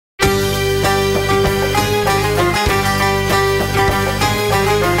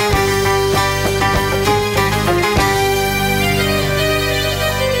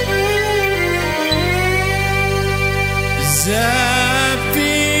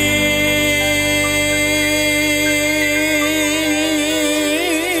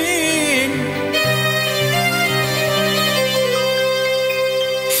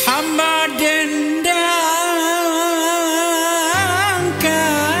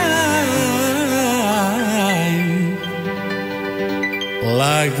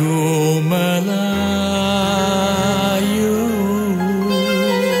lagu Melayu,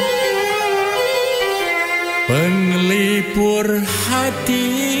 penglipur hati,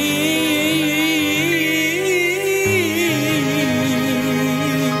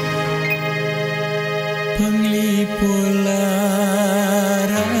 penglipur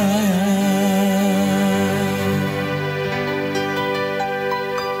lara.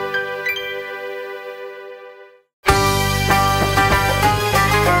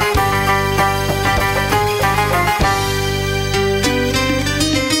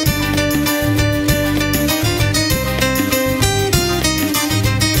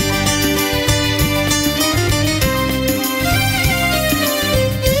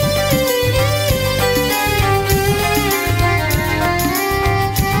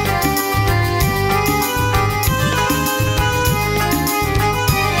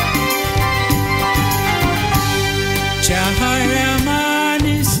 Cahaya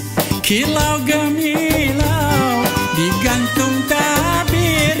manis, kilau gemilau, digantung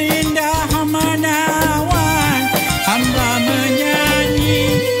tabir indah menawan. Hamba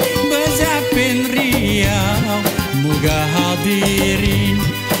menyanyi bezapin riau, moga hadirin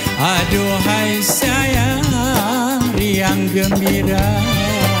aduhai sayang riang gembira.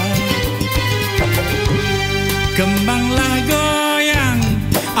 Kembanglah goyang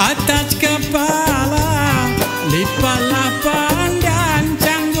atas kepala, lipalah pandan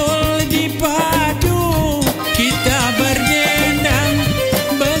canggul dipadu, kita berdendang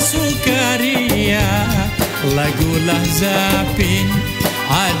bersukaria. Lagulah zapin,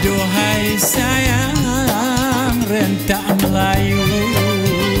 aduhai sayang rentak Melayu.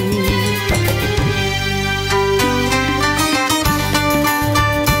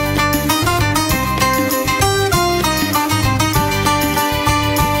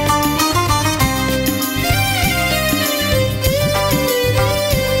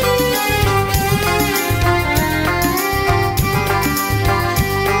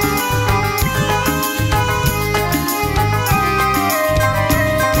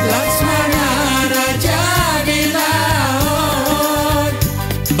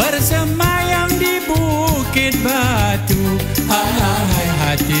 Bersemayam di bukit batu, ahai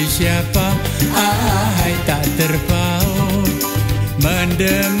hati siapa, ahai tak terpaut,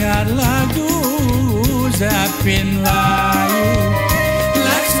 mendengar lagu zapin layu.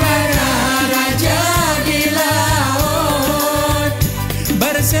 Laksamana raja di laut,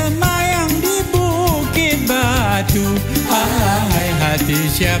 bersemayam di bukit batu, ahai hati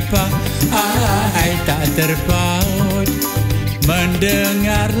siapa, ahai tak terpaut,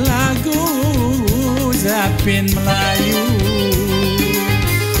 mendengar lagu zapin Melayu.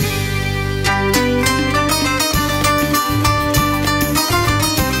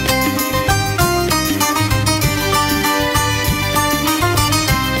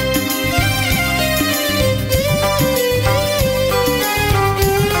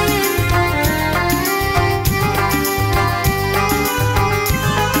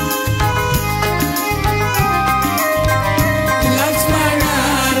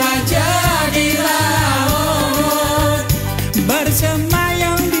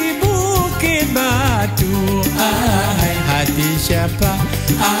 Bersemayam di bukit batu, ahai hati siapa,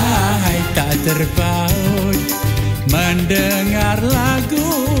 ahai tak terpaut, mendengar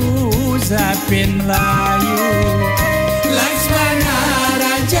lagu zapin Melayu. Laksamana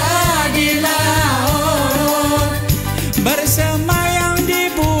raja di laut, bersemayam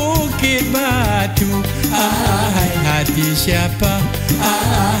di bukit batu, ahai hati siapa,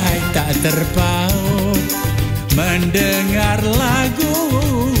 ahai tak terpaut, mendengar lagu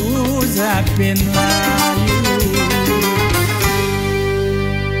zapin Melayu.